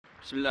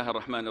بسم الله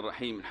الرحمن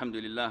الرحيم الحمد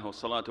لله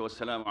والصلاة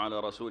والسلام على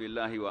رسول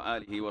الله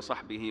وآله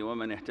وصحبه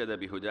ومن اهتدى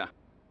بهداه.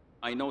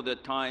 I know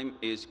that time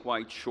is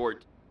quite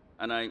short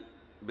and I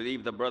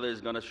believe the brother is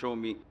going to show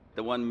me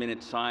the 1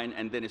 minute sign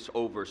and then it's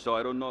over. So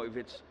I don't know if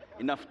it's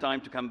enough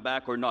time to come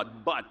back or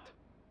not, but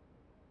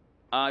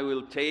I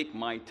will take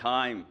my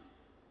time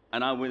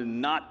and I will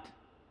not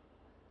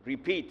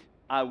repeat.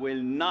 I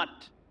will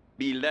not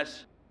be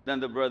less than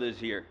the brothers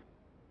here.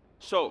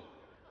 So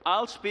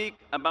I'll speak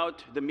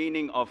about the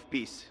meaning of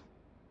peace.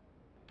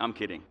 I'm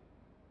kidding.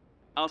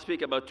 I'll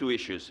speak about two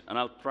issues and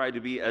I'll try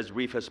to be as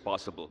brief as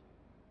possible.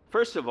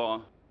 First of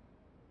all,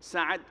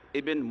 Sa'ad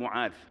ibn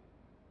Mu'adh,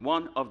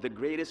 one of the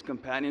greatest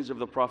companions of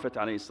the Prophet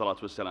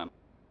ﷺ.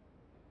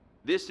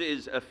 This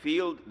is a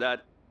field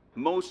that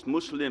most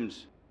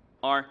Muslims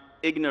are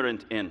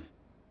ignorant in.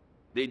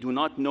 They do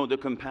not know the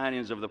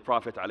companions of the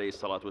Prophet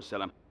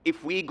ﷺ.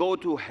 If we go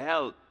to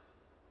hell,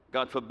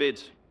 God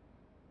forbids,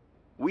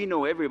 we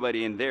know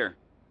everybody in there.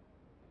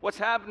 What's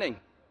happening?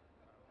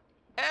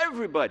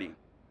 Everybody.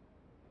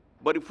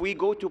 But if we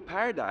go to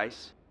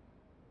paradise,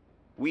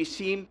 we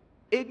seem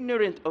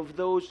ignorant of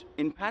those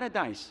in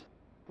paradise.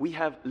 We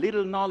have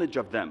little knowledge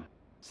of them.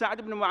 Sa'ad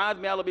ibn Mu'adh,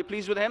 may Allah be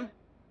pleased with him,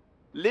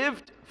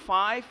 lived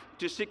 5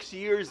 to 6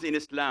 years in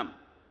Islam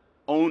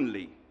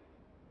only.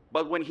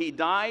 But when he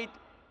died,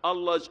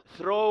 Allah's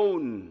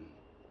throne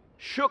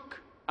shook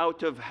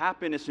out of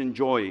happiness and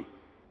joy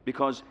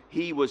because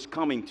he was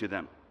coming to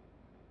them.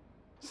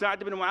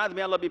 Sa'ad ibn Mu'adh,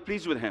 may Allah be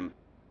pleased with him,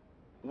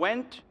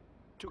 went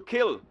to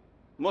kill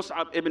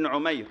Mus'ab ibn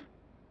Umayr,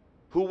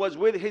 who was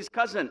with his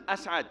cousin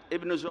As'ad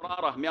ibn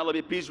Zurarah, may Allah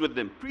be pleased with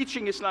them,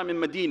 preaching Islam in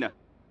Medina.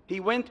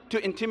 He went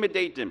to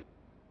intimidate them,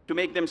 to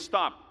make them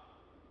stop.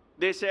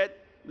 They said,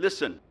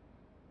 listen,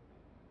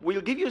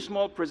 we'll give you a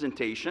small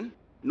presentation,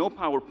 no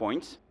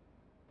PowerPoints,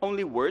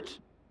 only words,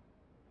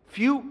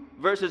 few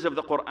verses of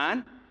the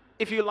Quran.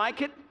 If you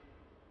like it,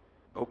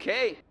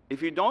 okay.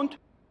 If you don't,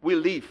 we'll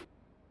leave.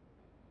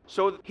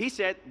 So he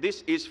said,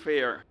 this is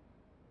fair.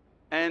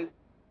 And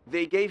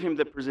they gave him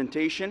the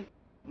presentation,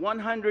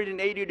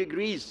 180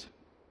 degrees.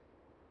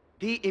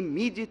 He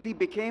immediately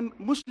became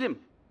Muslim.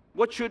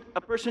 What should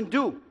a person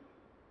do?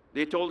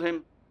 They told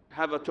him,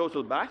 have a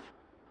total bath,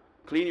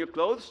 clean your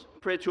clothes,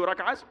 pray 2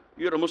 rak'ahs,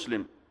 you're a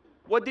Muslim.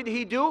 What did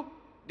he do?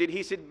 Did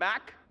he sit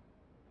back?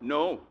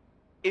 No.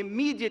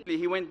 Immediately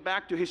he went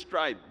back to his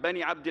tribe,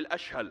 Bani Abd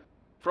al-Ashhal,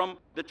 from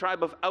the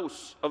tribe of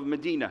Aus of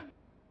Medina,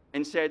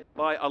 and said,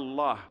 by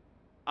Allah,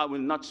 I will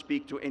not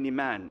speak to any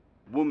man,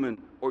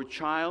 woman or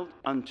child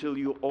until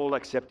you all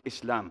accept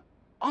Islam.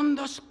 On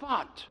the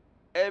spot,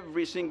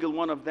 every single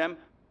one of them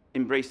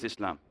embraced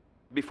Islam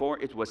before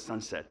it was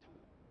sunset.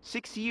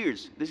 6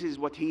 years, this is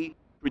what he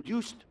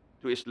produced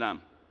to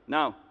Islam.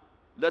 Now,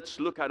 let's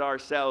look at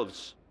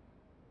ourselves.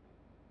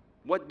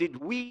 What did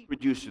we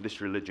produce to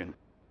this religion?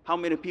 How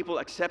many people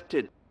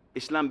accepted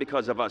Islam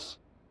because of us?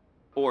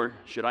 Or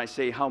should I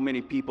say, how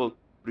many people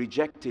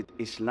rejected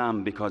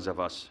Islam because of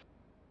us?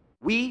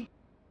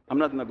 I'm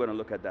not going to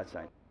look at that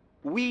side.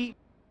 We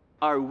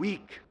are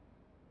weak.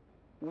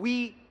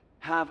 We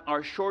have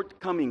our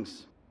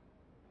shortcomings.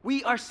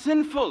 We are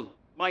sinful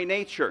by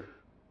nature.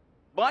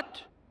 But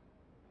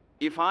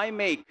if I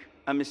make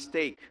a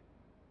mistake,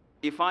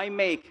 if I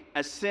make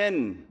a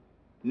sin,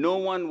 no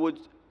one would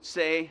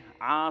say,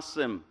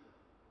 Asim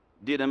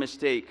did a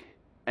mistake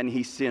and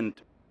he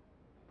sinned.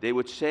 They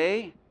would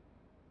say,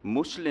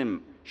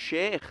 Muslim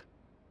Sheikh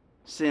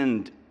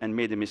sinned and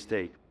made a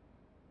mistake.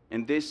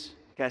 And this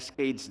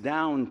cascades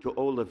down to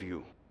all of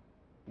you.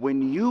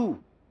 When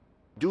you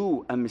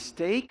do a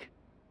mistake,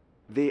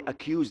 they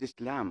accuse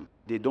Islam.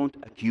 They don't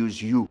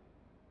accuse you.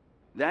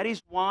 That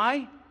is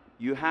why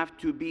you have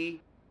to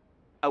be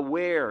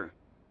aware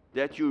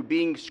that you're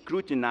being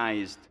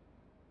scrutinized.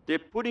 They're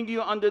putting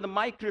you under the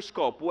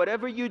microscope.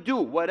 Whatever you do,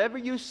 whatever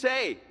you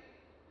say,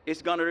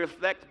 is going to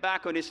reflect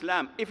back on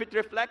Islam. If it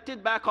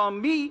reflected back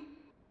on me,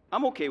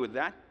 I'm okay with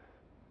that.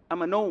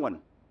 I'm a no one.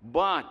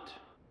 But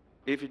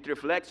if it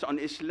reflects on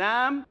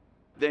Islam,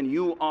 then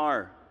you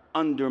are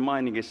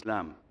undermining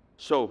Islam.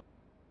 So,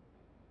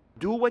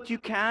 do what you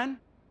can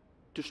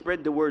to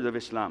spread the word of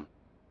Islam.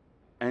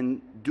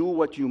 And do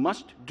what you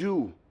must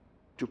do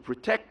to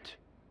protect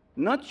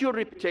not your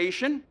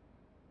reputation,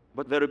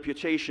 but the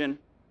reputation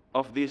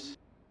of this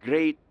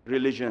great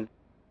religion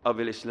of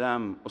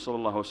Islam. Wa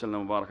sallallahu wa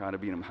sallam wa baraka ala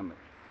nabiyyina Muhammad.